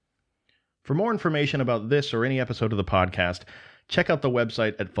For more information about this or any episode of the podcast, check out the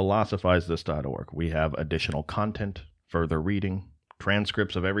website at philosophizethis.org. We have additional content, further reading,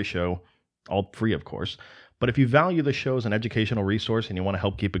 transcripts of every show, all free, of course. But if you value the show as an educational resource and you want to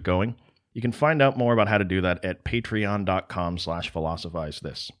help keep it going, you can find out more about how to do that at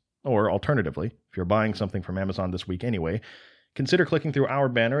patreon.com/philosophizethis. Or alternatively, if you're buying something from Amazon this week anyway, consider clicking through our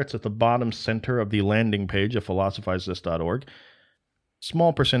banner. It's at the bottom center of the landing page of philosophizethis.org.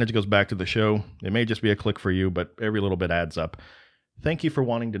 Small percentage goes back to the show. It may just be a click for you, but every little bit adds up. Thank you for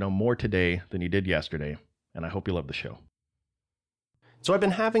wanting to know more today than you did yesterday, and I hope you love the show. So I've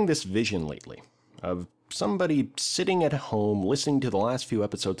been having this vision lately of somebody sitting at home listening to the last few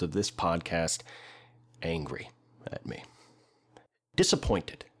episodes of this podcast, angry at me.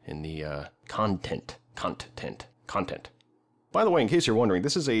 Disappointed in the content. By the way, in case you're wondering,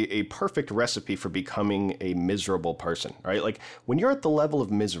 this is a perfect recipe for becoming a miserable person, right? Like, when you're at the level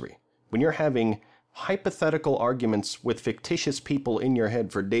of misery, when you're having hypothetical arguments with fictitious people in your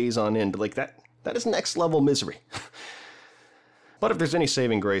head for days on end, like that is next level misery. But if there's any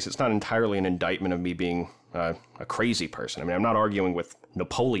saving grace, it's not entirely an indictment of me being a crazy person. I mean, I'm not arguing with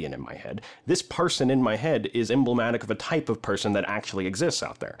Napoleon in my head. This person in my head is emblematic of a type of person that actually exists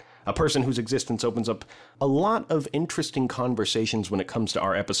out there. A person whose existence opens up a lot of interesting conversations when it comes to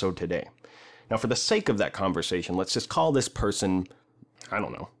our episode today. Now, for the sake of that conversation, let's just call this person, I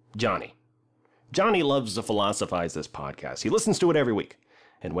don't know, Johnny. Johnny loves to philosophize this podcast. He listens to it every week.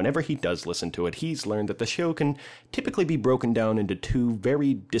 And whenever he does listen to it, he's learned that the show can typically be broken down into two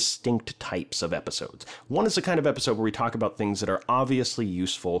very distinct types of episodes. One is the kind of episode where we talk about things that are obviously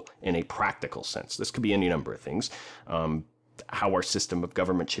useful in a practical sense. This could be any number of things. How our system of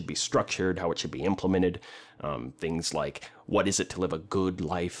government should be structured, how it should be implemented, things like what is it to live a good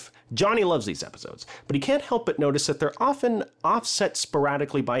life. Johnny loves these episodes, but he can't help but notice that they're often offset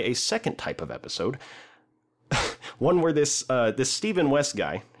sporadically by a second type of episode. One where this Stephen West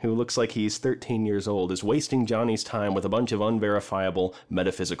guy, who looks like he's 13 years old, is wasting Johnny's time with a bunch of unverifiable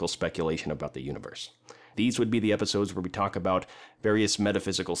metaphysical speculation about the universe. These would be the episodes where we talk about various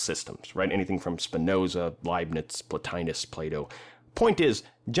metaphysical systems, right? Anything from Spinoza, Leibniz, Plotinus, Plato. Point is,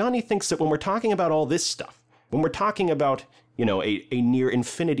 Johnny thinks that when we're talking about all this stuff, when we're talking about, a near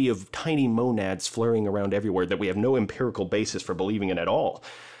infinity of tiny monads flurrying around everywhere that we have no empirical basis for believing in at all,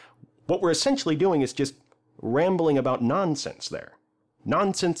 what we're essentially doing is just rambling about nonsense there.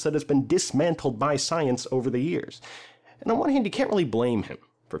 Nonsense that has been dismantled by science over the years. And on one hand, you can't really blame him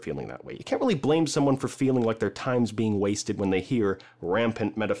for feeling that way. You can't really blame someone for feeling like their time's being wasted when they hear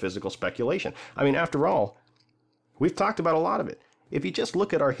rampant metaphysical speculation. I mean, after all, we've talked about a lot of it. If you just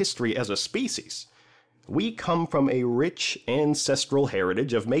look at our history as a species, we come from a rich ancestral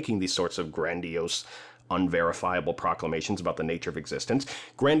heritage of making these sorts of grandiose, unverifiable proclamations about the nature of existence.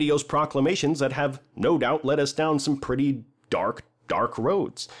 Grandiose proclamations that have no doubt led us down some pretty dark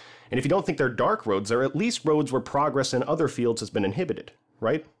roads. And if you don't think they're dark roads, they're at least roads where progress in other fields has been inhibited,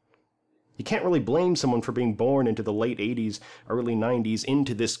 right? You can't really blame someone for being born into the late 80s, early 90s,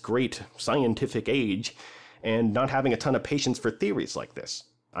 into this great scientific age, and not having a ton of patience for theories like this.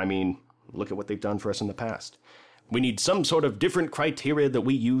 I mean, look at what they've done for us in the past. We need some sort of different criteria that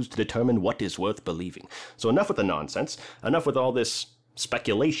we use to determine what is worth believing. So enough with the nonsense, enough with all this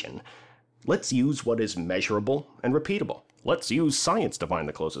speculation. Let's use what is measurable and repeatable. Let's use science to find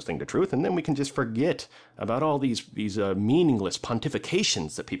the closest thing to truth, and then we can just forget about all these meaningless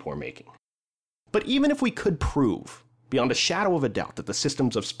pontifications that people are making. But even if we could prove, beyond a shadow of a doubt, that the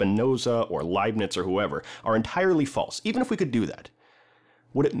systems of Spinoza or Leibniz or whoever are entirely false, even if we could do that,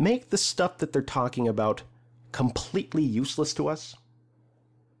 would it make the stuff that they're talking about completely useless to us?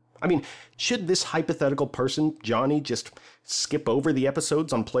 I mean, should this hypothetical person, Johnny, just skip over the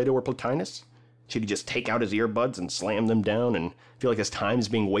episodes on Plato or Plotinus? Should he just take out his earbuds and slam them down and feel like his time is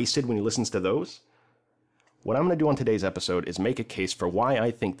being wasted when he listens to those? What I'm going to do on today's episode is make a case for why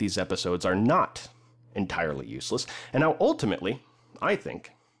I think these episodes are not entirely useless, and how ultimately, I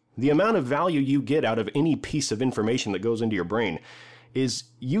think, the amount of value you get out of any piece of information that goes into your brain is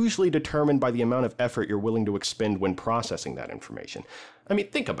usually determined by the amount of effort you're willing to expend when processing that information. I mean,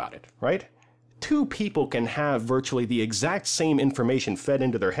 think about it, right? Two people can have virtually the exact same information fed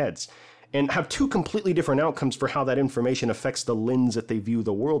into their heads and have two completely different outcomes for how that information affects the lens that they view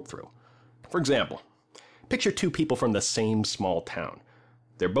the world through. For example, picture two people from the same small town.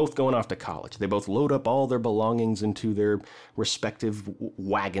 They're both going off to college. They both load up all their belongings into their respective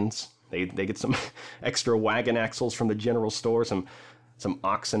wagons. They get some extra wagon axles from the general store, some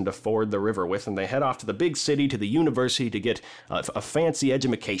oxen to ford the river with, and they head off to the big city, to the university, to get a fancy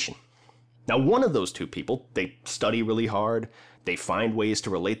education. Now, one of those two people, they study really hard, They find ways to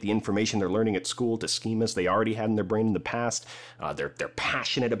relate the information they're learning at school to schemas they already had in their brain in the past. They're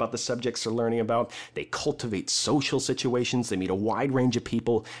passionate about the subjects they're learning about. They cultivate social situations. They meet a wide range of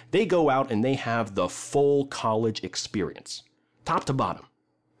people. They go out and they have the full college experience, top to bottom.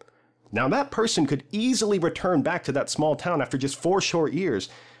 Now that person could easily return back to that small town after just 4 short years,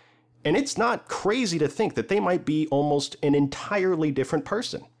 and it's not crazy to think that they might be almost an entirely different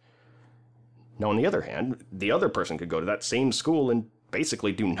person. Now, on the other hand, the other person could go to that same school and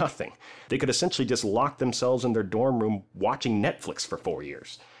basically do nothing. They could essentially just lock themselves in their dorm room watching Netflix for 4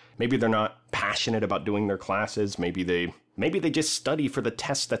 years. Maybe they're not passionate about doing their classes. Maybe they just study for the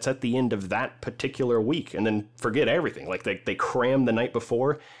test that's at the end of that particular week and then forget everything. Like they cram the night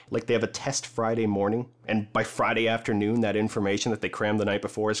before, like they have a test Friday morning, and by Friday afternoon, that information that they crammed the night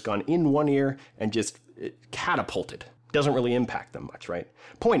before has gone in one ear and just catapulted. Doesn't really impact them much, right?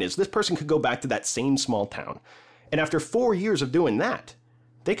 Point is, this person could go back to that same small town, and after 4 years of doing that,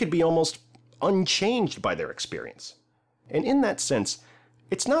 they could be almost unchanged by their experience. And in that sense,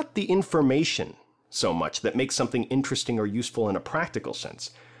 it's not the information so much that makes something interesting or useful in a practical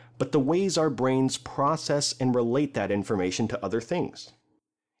sense, but the ways our brains process and relate that information to other things.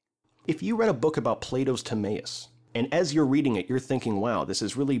 If you read a book about Plato's Timaeus, and as you're reading it, you're thinking, wow, this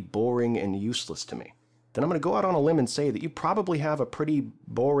is really boring and useless to me, then I'm going to go out on a limb and say that you probably have a pretty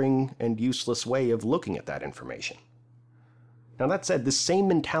boring and useless way of looking at that information. Now that said, the same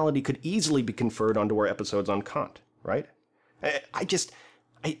mentality could easily be conferred onto our episodes on Kant, right?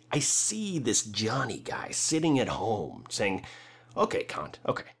 I see this Johnny guy sitting at home saying, okay, Kant,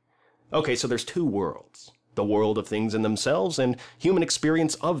 okay, so there's 2 worlds. The world of things in themselves and human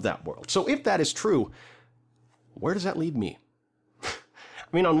experience of that world. So if that is true, where does that leave me? I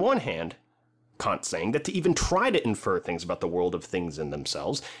mean, on one hand, Kant's saying that to even try to infer things about the world of things in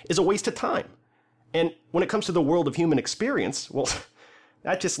themselves is a waste of time. And when it comes to the world of human experience, well,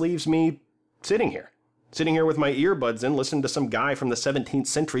 that just leaves me sitting here with my earbuds in, listening to some guy from the 17th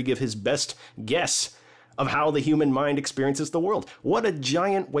century give his best guess of how the human mind experiences the world. What a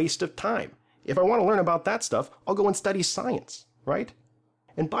giant waste of time. If I want to learn about that stuff, I'll go and study science, right?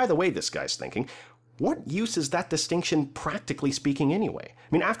 And by the way, this guy's thinking, what use is that distinction practically speaking anyway? I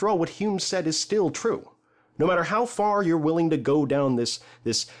mean, after all, what Hume said is still true. No matter how far you're willing to go down this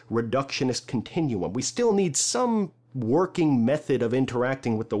reductionist continuum, we still need some working method of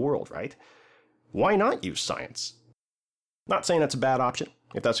interacting with the world, right? Why not use science? Not saying that's a bad option.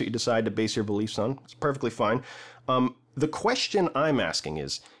 If that's what you decide to base your beliefs on, it's perfectly fine. The question I'm asking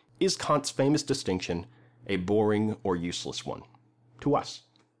is Kant's famous distinction a boring or useless one to us?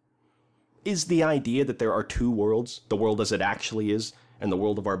 Is the idea that there are 2 worlds, the world as it actually is, and the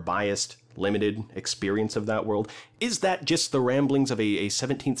world of our biased, limited experience of that world, is that just the ramblings of a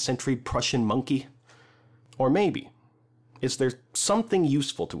 17th century Prussian monkey? Or maybe, is there something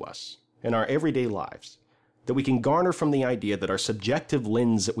useful to us in our everyday lives that we can garner from the idea that our subjective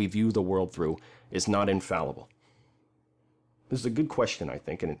lens that we view the world through is not infallible? This is a good question, I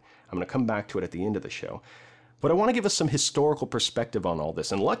think, and I'm going to come back to it at the end of the show. But I want to give us some historical perspective on all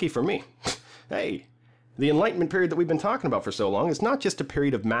this, and lucky for me, hey, the Enlightenment period that we've been talking about for so long is not just a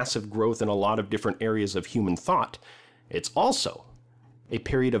period of massive growth in a lot of different areas of human thought. It's also a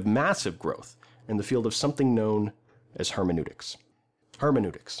period of massive growth in the field of something known as hermeneutics.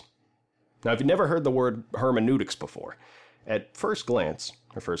 Hermeneutics. Now, if you've never heard the word hermeneutics before, at first glance,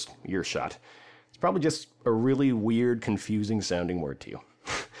 or first earshot, it's probably just a really weird, confusing sounding word to you.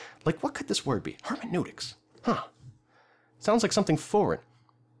 Like, what could this word be? Hermeneutics. Huh. Sounds like something foreign.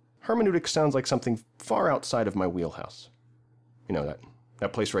 Hermeneutics sounds like something far outside of my wheelhouse. You know,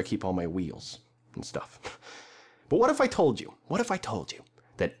 that place where I keep all my wheels and stuff. But what if I told you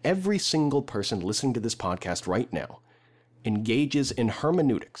that every single person listening to this podcast right now engages in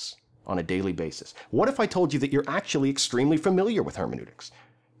hermeneutics on a daily basis? What if I told you that you're actually extremely familiar with hermeneutics?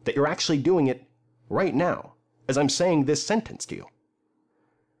 That you're actually doing it right now, as I'm saying this sentence to you?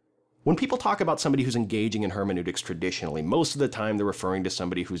 When people talk about somebody who's engaging in hermeneutics traditionally, most of the time they're referring to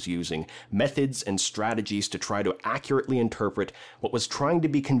somebody who's using methods and strategies to try to accurately interpret what was trying to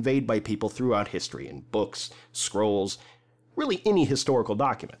be conveyed by people throughout history in books, scrolls, really any historical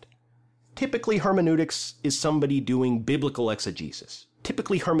document. Typically, hermeneutics is somebody doing biblical exegesis.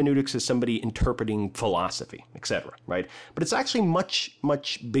 Typically, hermeneutics is somebody interpreting philosophy, etc., right? But it's actually much,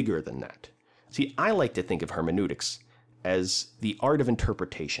 much bigger than that. See, I like to think of hermeneutics as the art of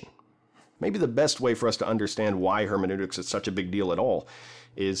interpretation. Maybe the best way for us to understand why hermeneutics is such a big deal at all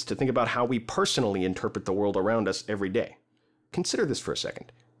is to think about how we personally interpret the world around us every day. Consider this for a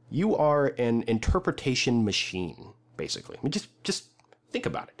second. You are an interpretation machine, basically. I mean, just think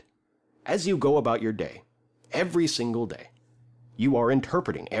about it. As you go about your day, every single day, You are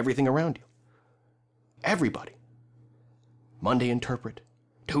interpreting everything around you. Everybody. Monday interpret,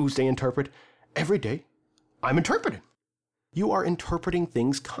 Tuesday interpret, every day I'm interpreting. You are interpreting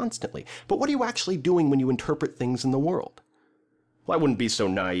things constantly. But what are you actually doing when you interpret things in the world? Well, I wouldn't be so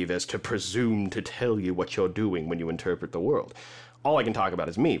naive as to presume to tell you what you're doing when you interpret the world. All I can talk about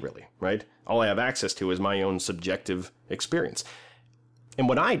is me, really, right? All I have access to is my own subjective experience. And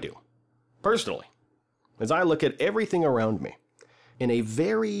what I do, personally, is I look at everything around me in a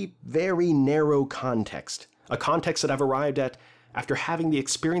very, very narrow context, a context that I've arrived at after having the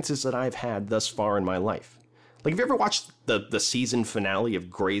experiences that I've had thus far in my life. Like, have you ever watched the season finale of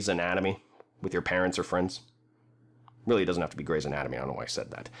Grey's Anatomy with your parents or friends? Really, it doesn't have to be Grey's Anatomy. I don't know why I said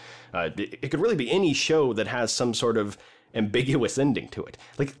that. It could really be any show that has some sort of ambiguous ending to it.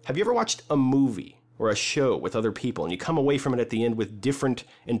 Like, have you ever watched a movie or a show with other people and you come away from it at the end with different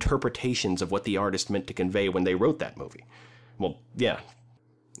interpretations of what the artist meant to convey when they wrote that movie? Well, yeah.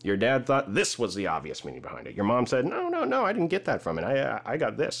 Your dad thought this was the obvious meaning behind it. Your mom said, no, I didn't get that from it. I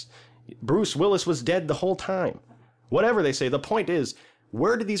got this. Bruce Willis was dead the whole time. Whatever they say, the point is,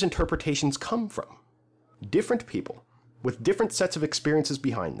 where did these interpretations come from? Different people, with different sets of experiences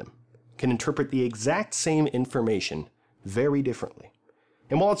behind them, can interpret the exact same information very differently.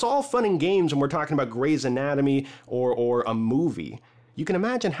 And while it's all fun and games when we're talking about Grey's Anatomy or a movie, you can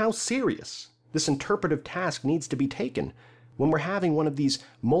imagine how serious this interpretive task needs to be taken when we're having one of these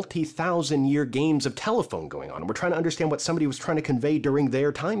multi-thousand-year games of telephone going on, and we're trying to understand what somebody was trying to convey during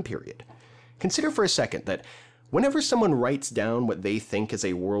their time period. Consider for a second that whenever someone writes down what they think is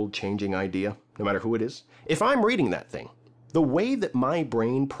a world-changing idea, no matter who it is, if I'm reading that thing, the way that my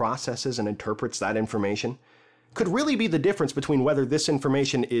brain processes and interprets that information could really be the difference between whether this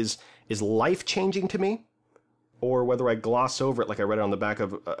information is life-changing to me or whether I gloss over it like I read it on the back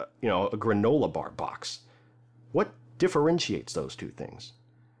of a granola bar box. What differentiates those two things?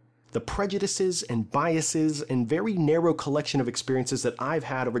 The prejudices and biases and very narrow collection of experiences that I've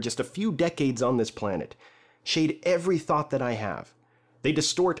had over just a few decades on this planet shade every thought that I have. They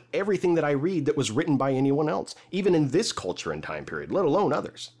distort everything that I read that was written by anyone else, even in this culture and time period, let alone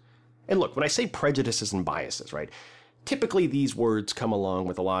others. And look, when I say prejudices and biases, right, typically these words come along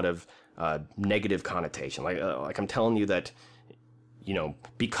with a lot of negative connotation. Like I'm telling you that,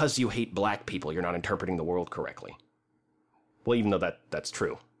 because you hate black people, you're not interpreting the world correctly. Well, even though that's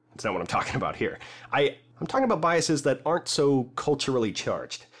true. That's not what I'm talking about here. I'm talking about biases that aren't so culturally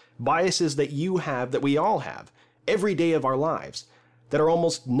charged. Biases that you have, that we all have, every day of our lives, that are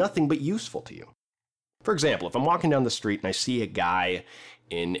almost nothing but useful to you. For example, if I'm walking down the street and I see a guy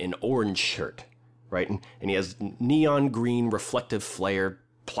in an orange shirt, right, and he has neon green reflective flare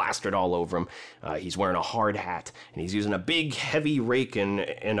plastered all over him, he's wearing a hard hat, and he's using a big heavy rake and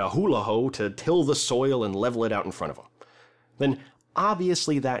a hula hoe to till the soil and level it out in front of him, then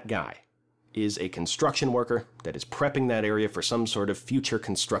obviously that guy is a construction worker that is prepping that area for some sort of future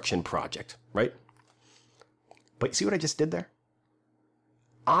construction project, right? But see what I just did there?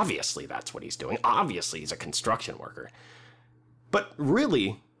 Obviously that's what he's doing. Obviously he's a construction worker. But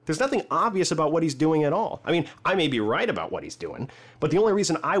really, there's nothing obvious about what he's doing at all. I mean, I may be right about what he's doing, but the only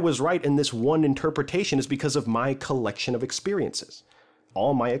reason I was right in this one interpretation is because of my collection of experiences.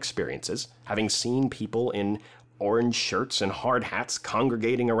 All my experiences, having seen people in orange shirts and hard hats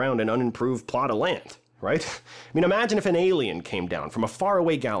congregating around an unimproved plot of land, right? I mean, imagine if an alien came down from a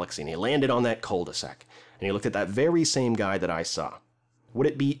faraway galaxy and he landed on that cul-de-sac and he looked at that very same guy that I saw. Would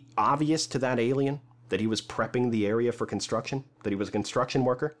it be obvious to that alien that he was prepping the area for construction? That he was a construction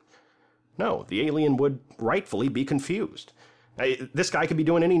worker? No, the alien would rightfully be confused. This guy could be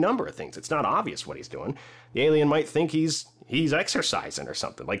doing any number of things. It's not obvious what he's doing. The alien might think he's exercising or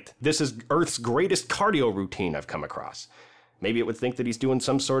something. Like, this is Earth's greatest cardio routine I've come across. Maybe it would think that he's doing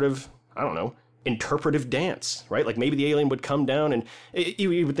some sort of, I don't know, interpretive dance, right? Like maybe the alien would come down and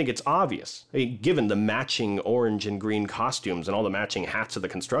you would think it's obvious. I mean, given the matching orange and green costumes and all the matching hats of the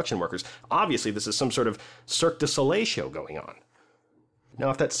construction workers, obviously this is some sort of Cirque du Soleil show going on.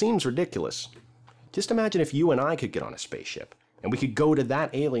 Now, if that seems ridiculous, just imagine if you and I could get on a spaceship and we could go to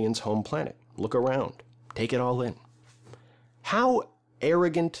that alien's home planet, look around, take it all in. How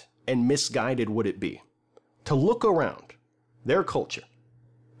arrogant and misguided would it be to look around their culture,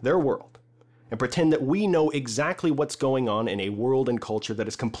 their world, and pretend that we know exactly what's going on in a world and culture that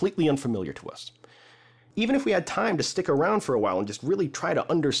is completely unfamiliar to us? Even if we had time to stick around for a while and just really try to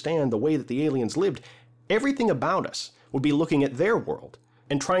understand the way that the aliens lived, everything about us would be looking at their world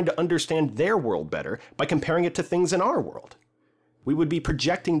and trying to understand their world better by comparing it to things in our world. We would be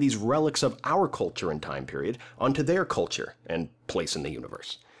projecting these relics of our culture and time period onto their culture and place in the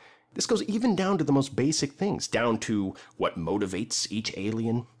universe. This goes even down to the most basic things, down to what motivates each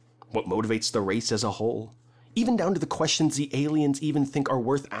alien, what motivates the race as a whole, even down to the questions the aliens even think are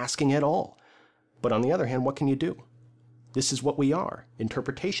worth asking at all. But on the other hand, what can you do? This is what we are,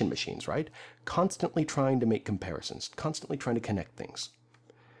 interpretation machines, right? Constantly trying to make comparisons, constantly trying to connect things.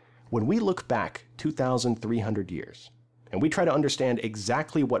 When we look back 2,300 years, and we try to understand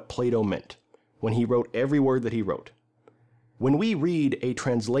exactly what Plato meant when he wrote every word that he wrote, when we read a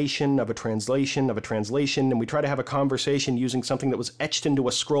translation of a translation of a translation, and we try to have a conversation using something that was etched into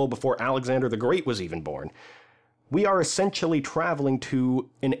a scroll before Alexander the Great was even born, we are essentially traveling to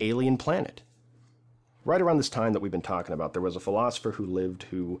an alien planet. Right around this time that we've been talking about, there was a philosopher who lived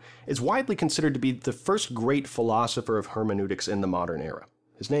who is widely considered to be the first great philosopher of hermeneutics in the modern era.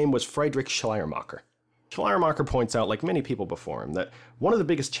 His name was Friedrich Schleiermacher. Schleiermacher points out, like many people before him, that one of the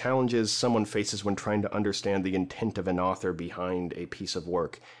biggest challenges someone faces when trying to understand the intent of an author behind a piece of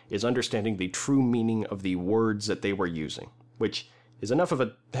work is understanding the true meaning of the words that they were using, which is enough of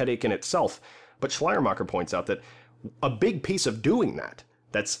a headache in itself. But Schleiermacher points out that a big piece of doing that,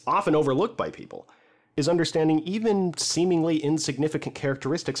 that's often overlooked by people, is understanding even seemingly insignificant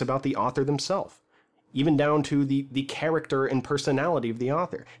characteristics about the author themselves, even down to the character and personality of the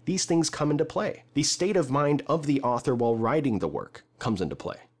author. These things come into play. The state of mind of the author while writing the work comes into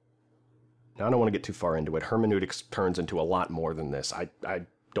play. Now, I don't want to get too far into it. Hermeneutics turns into a lot more than this. I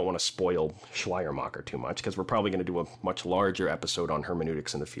don't want to spoil Schleiermacher too much, because we're probably going to do a much larger episode on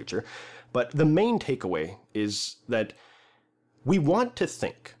hermeneutics in the future. But the main takeaway is that we want to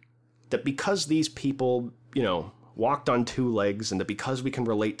think that because these people, walked on two legs, and that because we can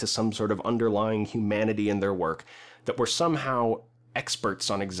relate to some sort of underlying humanity in their work, that we're somehow experts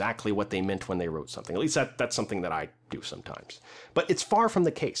on exactly what they meant when they wrote something. At least that's something that I do sometimes. But it's far from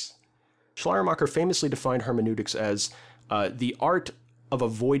the case. Schleiermacher famously defined hermeneutics as the art of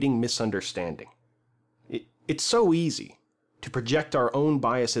avoiding misunderstanding. It's so easy to project our own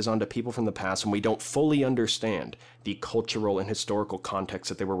biases onto people from the past when we don't fully understand the cultural and historical context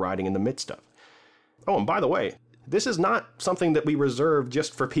that they were writing in the midst of. Oh, and by the way, this is not something that we reserve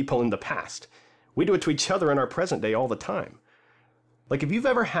just for people in the past. We do it to each other in our present day all the time. Like, if you've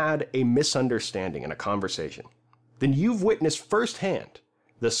ever had a misunderstanding in a conversation, then you've witnessed firsthand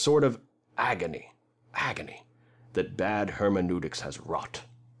the sort of agony that bad hermeneutics has wrought.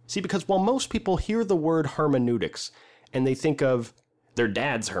 See, because while most people hear the word hermeneutics and they think of their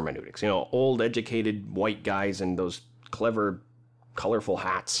dad's hermeneutics, old educated white guys in those clever, colorful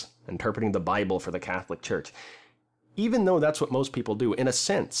hats interpreting the Bible for the Catholic Church. Even though that's what most people do, in a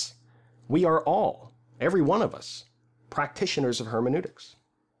sense, we are all, every one of us, practitioners of hermeneutics.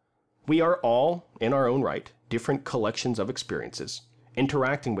 We are all, in our own right, different collections of experiences,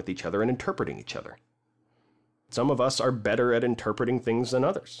 interacting with each other and interpreting each other. Some of us are better at interpreting things than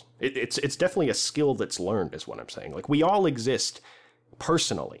others. It's definitely a skill that's learned, is what I'm saying. Like, we all exist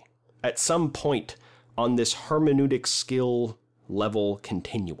personally at some point on this hermeneutic skill level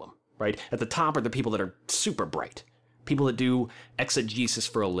continuum, right? At the top are the people that are super bright, people that do exegesis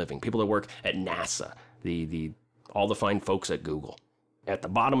for a living, people that work at NASA, all the fine folks at Google. At the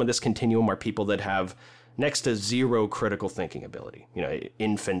bottom of this continuum are people that have next to zero critical thinking ability.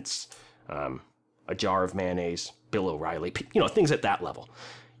 Infants, a jar of mayonnaise, Bill O'Reilly, things at that level.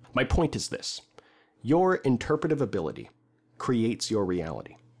 My point is this: your interpretive ability creates your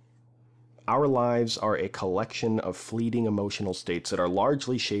reality. Our lives are a collection of fleeting emotional states that are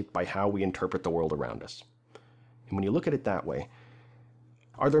largely shaped by how we interpret the world around us. And when you look at it that way,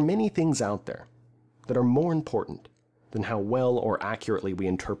 are there many things out there that are more important than how well or accurately we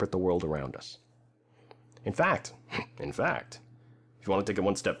interpret the world around us? In fact, if you want to take it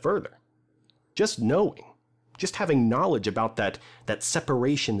one step further, just having knowledge about that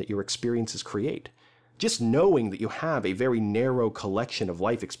separation that your experiences create, just knowing that you have a very narrow collection of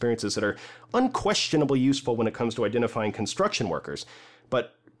life experiences that are unquestionably useful when it comes to identifying construction workers,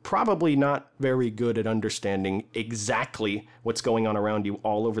 but probably not very good at understanding exactly what's going on around you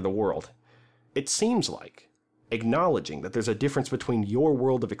all over the world. It seems like acknowledging that there's a difference between your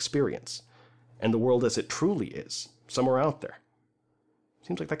world of experience and the world as it truly is, somewhere out there.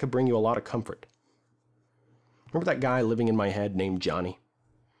 Seems like that could bring you a lot of comfort. Remember that guy living in my head named Johnny?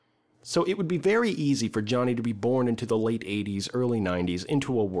 So it would be very easy for Johnny to be born into the late 80s, early 90s,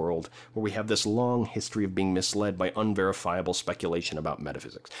 into a world where we have this long history of being misled by unverifiable speculation about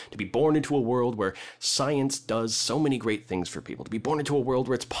metaphysics. To be born into a world where science does so many great things for people. To be born into a world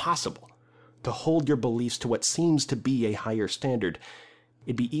where it's possible to hold your beliefs to what seems to be a higher standard.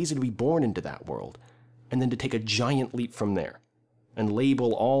 It'd be easy to be born into that world, and then to take a giant leap from there and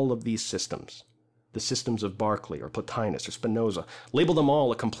label all of these systems the systems of Berkeley or Plotinus or Spinoza, label them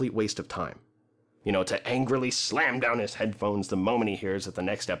all a complete waste of time. To angrily slam down his headphones the moment he hears that the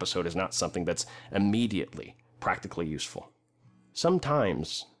next episode is not something that's immediately practically useful.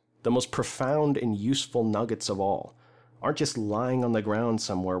 Sometimes, the most profound and useful nuggets of all aren't just lying on the ground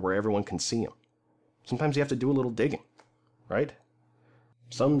somewhere where everyone can see them. Sometimes you have to do a little digging, right?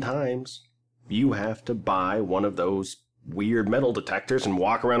 Sometimes you have to buy one of those weird metal detectors and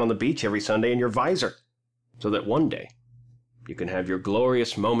walk around on the beach every Sunday in your visor, so that one day you can have your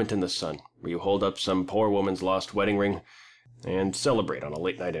glorious moment in the sun where you hold up some poor woman's lost wedding ring and celebrate on a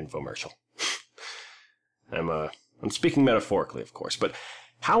late-night infomercial. I'm speaking metaphorically, of course, but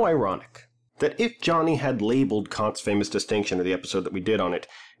how ironic that if Johnny had labeled Kant's famous distinction, or the episode that we did on it,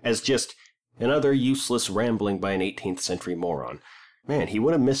 as just another useless rambling by an 18th century moron, man, he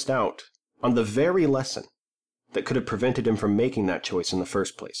would have missed out on the very lesson that could have prevented him from making that choice in the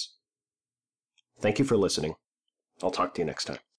first place. Thank you for listening. I'll talk to you next time.